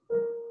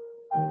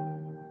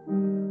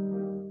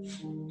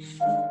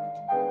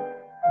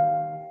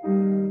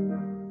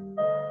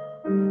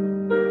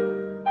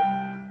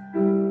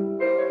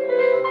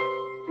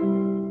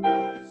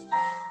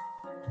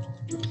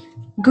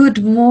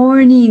Good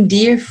morning,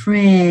 dear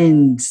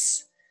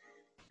friends.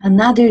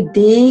 Another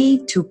day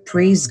to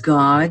praise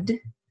God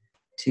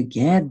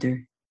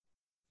together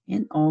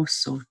and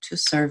also to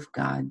serve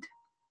God.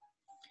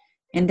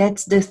 And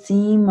that's the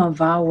theme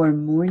of our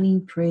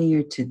morning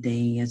prayer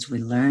today as we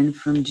learn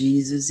from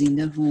Jesus in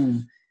the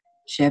Home,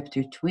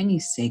 chapter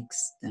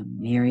 26, the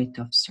merit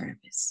of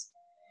service.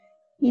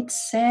 It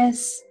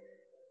says,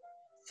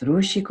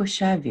 through Chico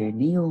Xavier,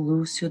 Neio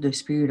Lucio, the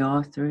spirit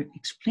author,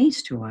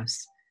 explains to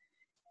us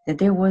that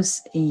there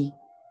was a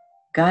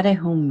God at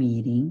home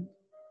meeting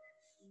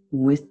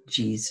with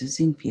Jesus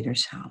in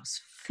Peter's house.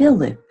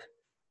 Philip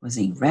was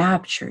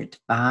enraptured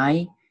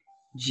by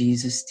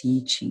Jesus'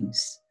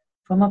 teachings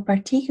from a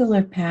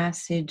particular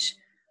passage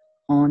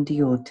on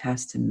the Old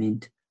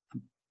Testament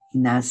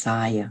in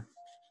Isaiah.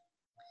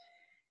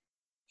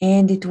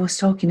 And it was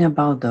talking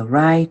about the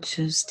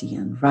righteous, the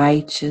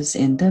unrighteous,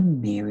 and the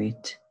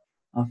merit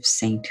of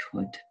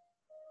sainthood.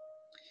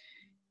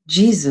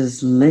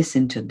 Jesus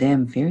listened to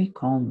them very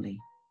calmly,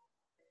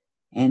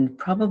 and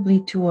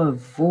probably to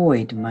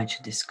avoid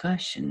much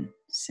discussion,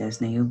 says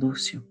Neio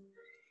Lucio,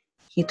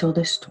 he told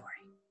a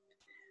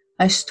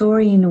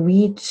story in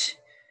which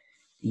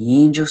the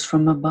angels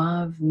from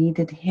above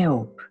needed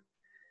help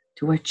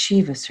to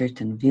achieve a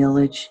certain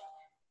village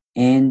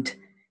and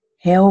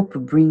help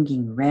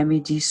bringing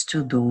remedies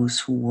to those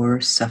who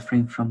were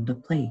suffering from the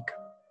plague.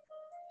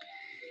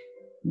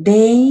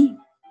 They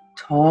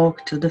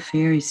talked to the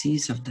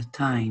Pharisees of the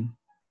time,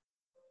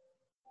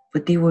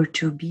 but they were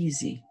too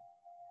busy.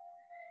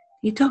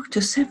 They talked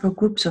to several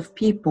groups of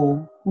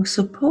people who were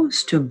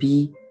supposed to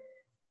be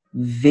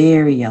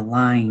very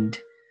aligned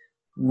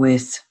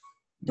with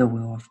the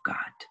will of God,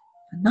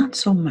 but not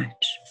so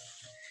much.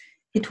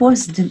 It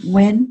was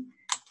when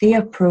they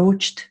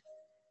approached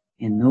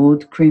an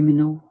old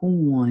criminal who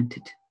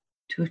wanted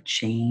to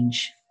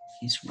change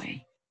his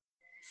way.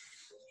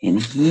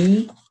 And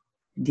he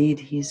did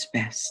his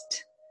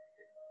best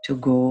to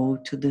go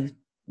to the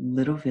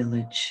little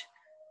village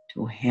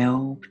to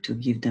help, to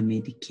give them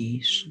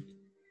medication.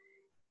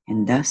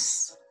 And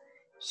thus,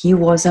 he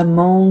was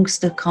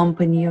amongst the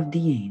company of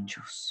the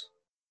angels.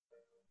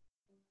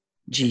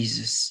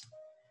 Jesus,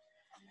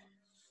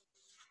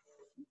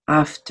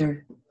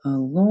 after a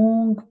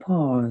long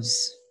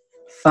pause,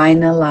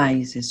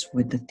 finalizes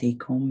with the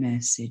take-home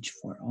message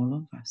for all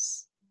of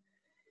us.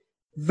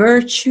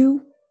 Virtue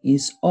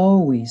is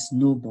always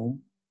noble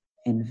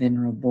and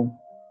venerable,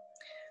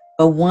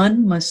 but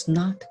one must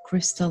not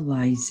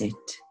crystallize it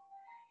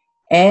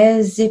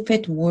as if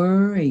it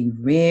were a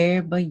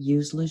rare but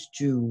useless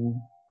jewel.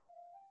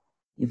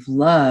 If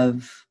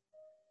love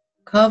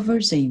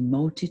covers a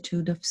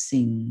multitude of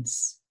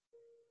sins,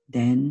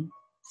 then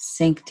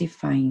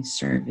sanctifying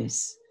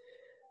service,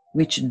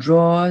 which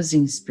draws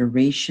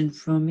inspiration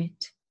from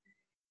it,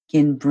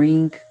 can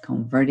bring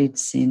converted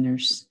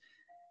sinners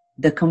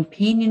the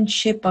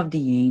companionship of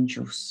the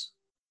angels.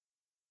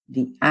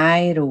 The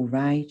idle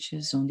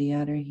righteous, on the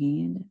other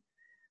hand,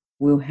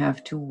 will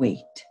have to wait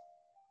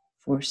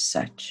for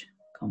such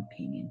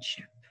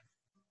companionship.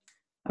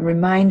 A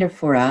reminder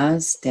for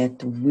us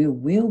that we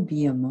will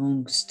be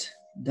amongst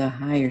the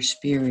higher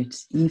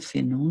spirits if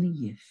and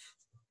only if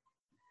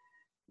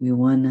we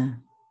want to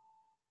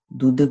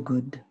do the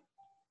good,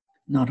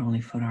 not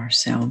only for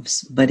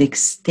ourselves, but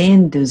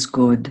extend this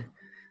good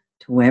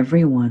to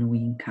everyone we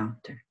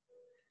encounter.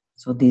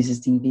 So this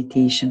is the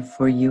invitation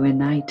for you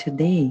and I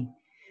today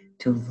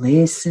to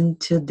listen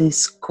to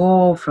this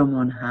call from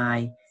on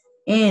high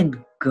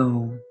and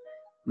go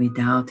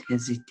without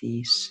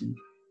hesitation.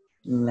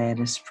 Let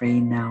us pray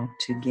now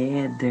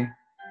together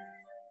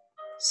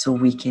so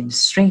we can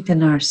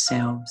strengthen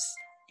ourselves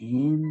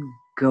and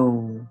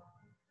go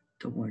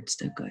towards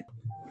the good.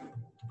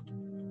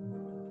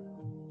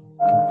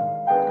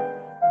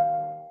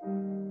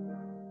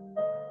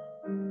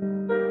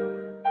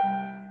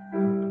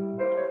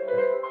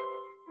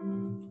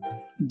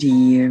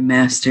 Dear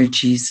Master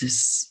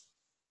Jesus,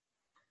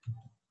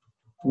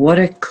 what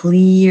a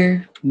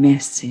clear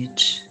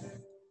message.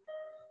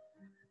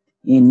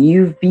 And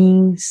you've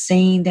been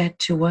saying that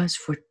to us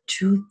for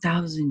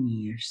 2,000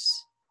 years.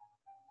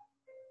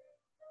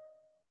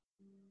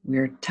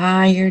 We're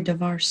tired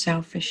of our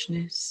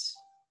selfishness,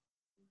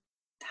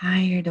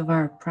 tired of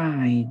our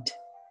pride,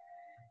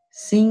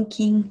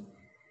 thinking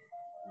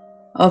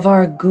of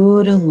our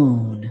good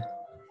alone,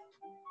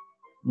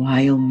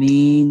 while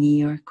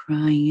many are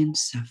crying and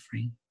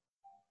suffering.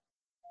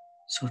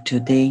 So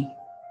today,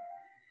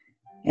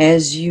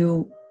 as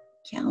you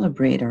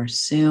calibrate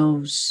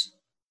ourselves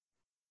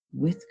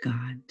with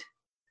God,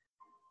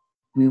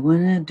 we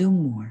want to do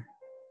more.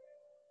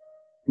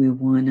 We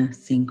want to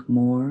think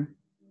more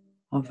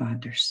of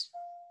others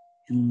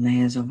and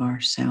less of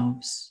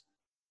ourselves,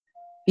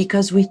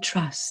 because we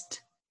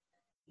trust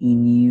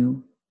in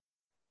you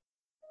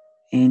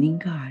and in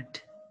God,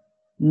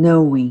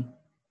 knowing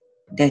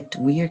that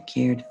we are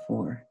cared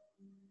for.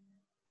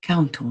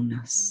 Count on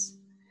us.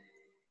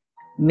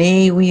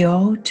 May we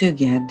all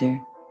together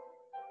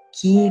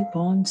keep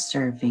on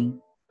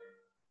serving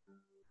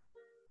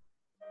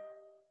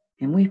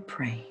And we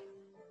pray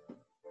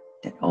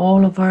that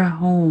all of our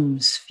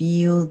homes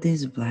feel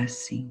these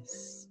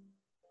blessings.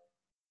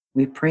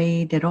 We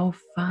pray that all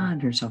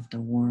fathers of the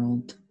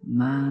world,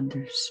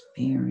 mothers,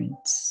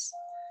 parents,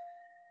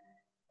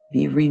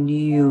 be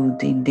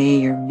renewed in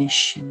their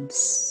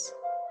missions.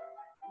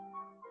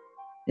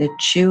 The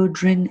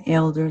children,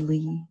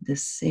 elderly, the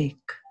sick,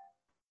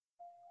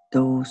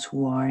 those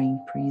who are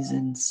in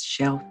prisons,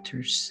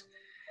 shelters,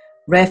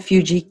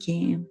 refugee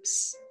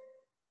camps,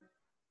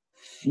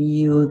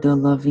 feel the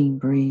loving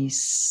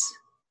embrace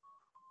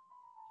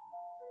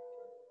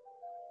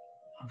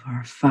of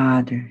our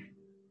Father.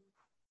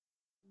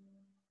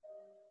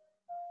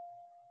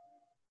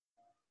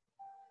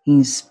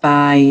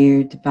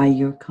 Inspired by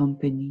your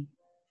company,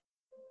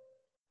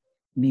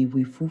 may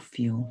we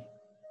fulfill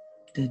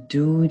the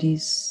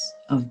duties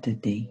of the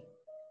day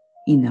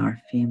in our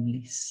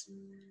families,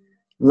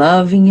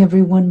 loving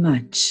everyone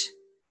much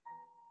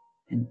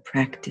and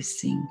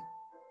practicing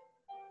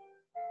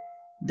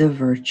the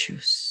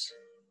virtues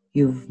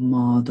you've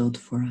modeled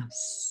for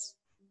us.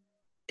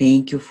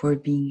 Thank you for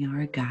being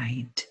our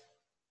guide,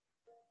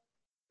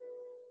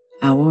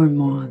 our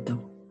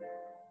model,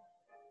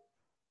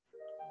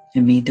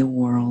 and may the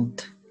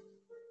world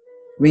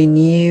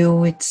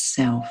renew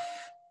itself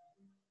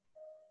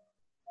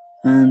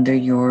under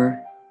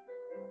your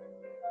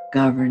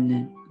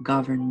government.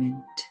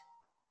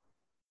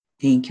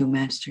 Thank you,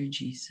 Master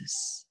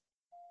Jesus.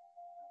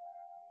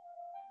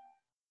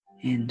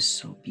 And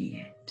so be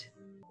it.